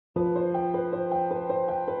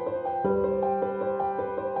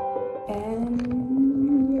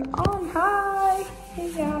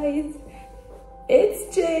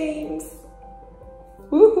It's James.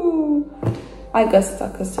 Woohoo! I got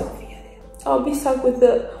stuck with Sofia. I'll be stuck with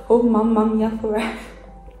the oh mamma mia forever.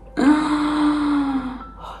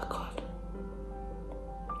 Oh god.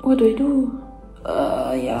 What do I do?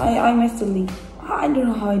 Yeah, I missed the leap. I don't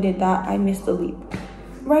know how I did that. I missed the leap.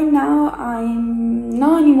 Right now, I'm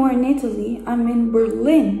not anymore in Italy. I'm in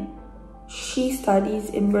Berlin. She studies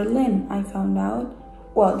in Berlin, I found out.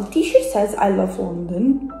 Well, the t-shirt says I love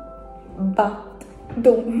London, but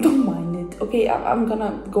don't mind it. Okay, I'm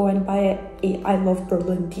gonna go and buy a I love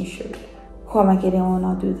Berlin t-shirt. Who am I kidding? I will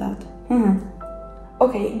not do that.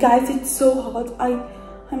 Okay, guys, it's so hot. I'm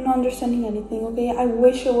not understanding anything. Okay, I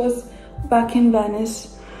wish I was back in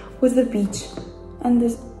Venice with the beach and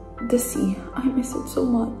the sea. I miss it so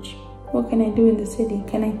much. What can I do in the city?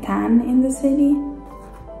 Can I tan in the city?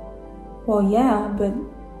 Well, yeah, but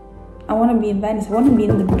I want to be in Venice. I want to be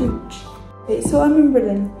in the beach. Okay, so I'm in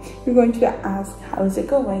Berlin. You're going to ask, how is it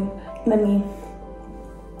going? Let me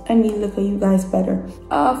look at you guys better.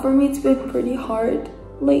 For me, it's been pretty hard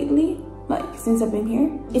lately. Like, since I've been here.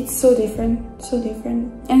 It's so different.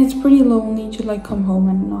 And it's pretty lonely to like come home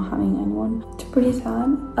and not having anyone. It's pretty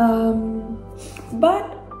sad. But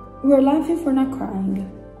we're laughing for not crying.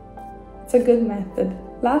 It's a good method.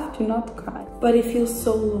 Laugh to not cry. But it feels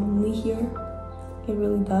so lonely here. It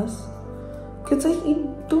really does. Because like,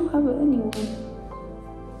 you don't have anyone.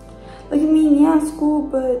 Like, I mean, yeah, school,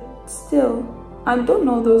 but still. I don't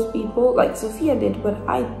know those people. Like, Sofia did, but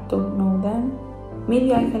I don't know them.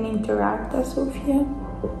 Maybe I can interact as Sofia.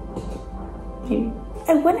 Maybe.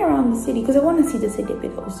 I went around the city because I want to see the city a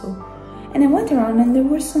bit also. And I went around and there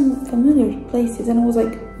were some familiar places and I was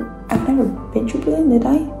like, I've never been to Berlin, did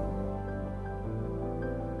I?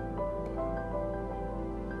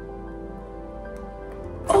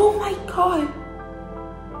 Oh my god!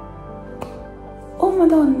 Oh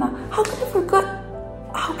Madonna, how can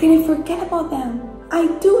I forget about them? I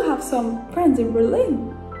do have some friends in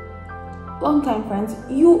Berlin. Long-time friends.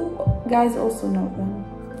 You guys also know them.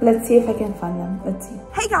 Let's see if I can find them. Let's see.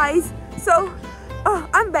 Hey guys, so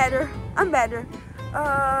I'm better.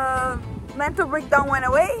 Mental breakdown went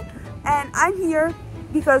away and I'm here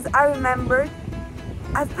because I remembered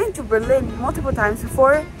I've been to Berlin multiple times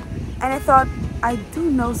before and I thought I do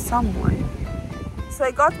know someone. So I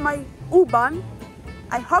got my U-Bahn,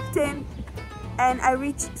 I hopped in and I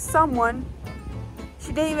reached someone.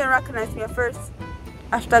 She didn't even recognize me at first.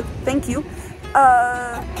 Hashtag thank you.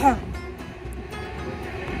 I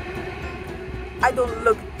don't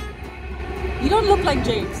look. You don't look like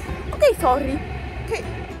James. Okay, sorry. Okay.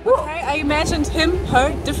 Okay, I imagined him,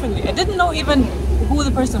 her differently. I didn't know even who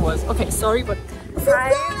the person was. Okay, sorry, but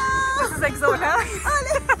Hi, this is Egzona.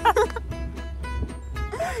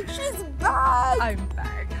 She's back. I'm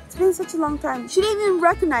back. It's been such a long time. She didn't even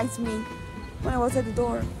recognize me when I was at the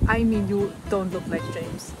door. I mean, you don't look like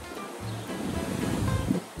James.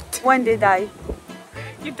 When did I?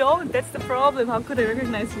 You don't. That's the problem. How could I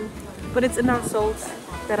recognize you? But it's in our souls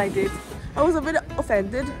that I did. I was a bit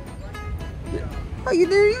offended. Oh, you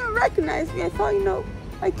didn't even recognize me. I thought, you know,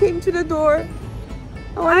 I came to the door.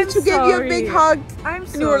 I wanted to give you a big hug. I'm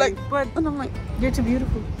sorry. And you were like, but and I'm like, you're too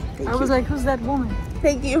beautiful. Thank I you. was like, who's that woman?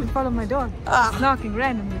 Thank you. In front of my door. Ah. Knocking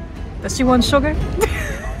randomly. Does she want sugar?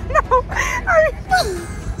 No.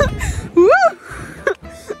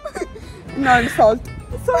 Not salt.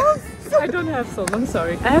 Salt? I don't have salt. I'm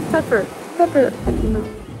sorry. I have pepper. Pepper. No.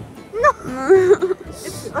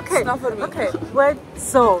 It's okay. It's not for me. Okay. But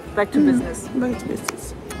so back to business. Back to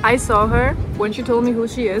business. I saw her when she told me who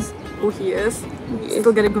she is, who he is.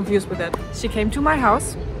 Still getting confused with that. She came to my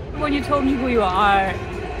house. When you told me who you are,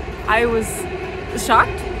 I was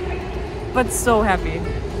shocked, but so happy.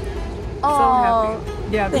 So happy.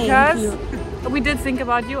 Yeah, because we did think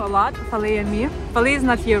about you a lot, Fale and me. Fale is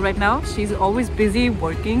not here right now. She's always busy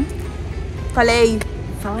working. Fale.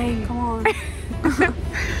 Come on.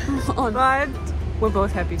 on. But we're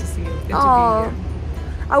both happy to see you and to be here.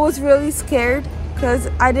 I was really scared because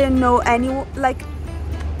I didn't know anyone. Like,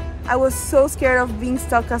 I was so scared of being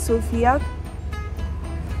stuck at Sofia.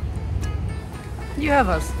 You have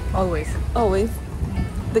us, always. Always.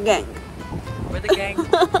 The gang. We're the gang.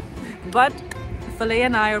 But Fale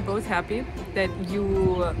and I are both happy that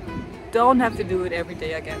you don't have to do it every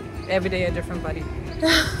day again. Every day a different buddy.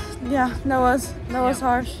 Yeah, that was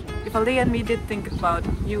harsh. Fale and me did think about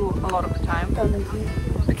you a lot of the time.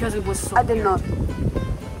 Because it was so I did not.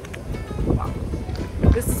 Wow.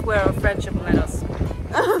 This is where our friendship led us.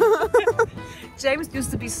 James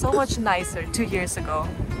used to be so much nicer 2 years ago.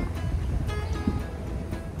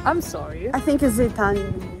 I'm sorry. I think it's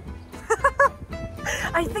Italian.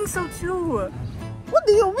 I think so too. What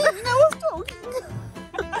do you mean? I was talking.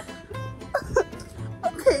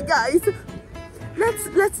 Okay, guys,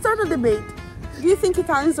 let's start a debate. Do you think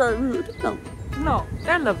Italians are rude? No. No,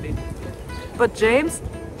 they're lovely. But James,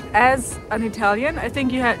 as an Italian, I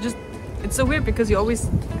think you had just... It's so weird because you always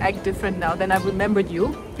act different now than I remembered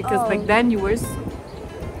you. Because back then you were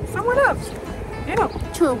someone else. You know.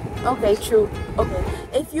 True. Okay, true. Okay.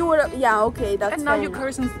 If you were... Yeah, okay, that's And now fair you enough.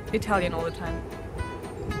 curse in Italian all the time.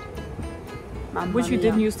 Mamma Which you mia.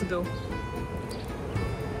 didn't used to do.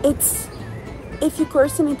 It's... If you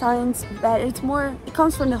curse in Italian, it's bad. It's more... It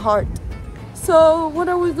comes from the heart. So, what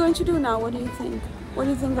are we going to do now? What do you think? What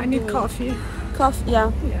do you think of I need doing? coffee. Coffee,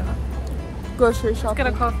 yeah. Yeah. Grocery Let's shopping.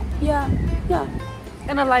 get a coffee. Yeah, yeah.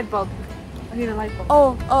 And a light bulb. I need a light bulb.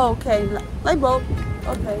 Oh, okay. Light bulb.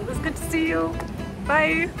 Okay. It was good to see you.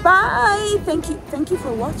 Bye. Bye. Thank you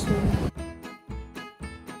for watching.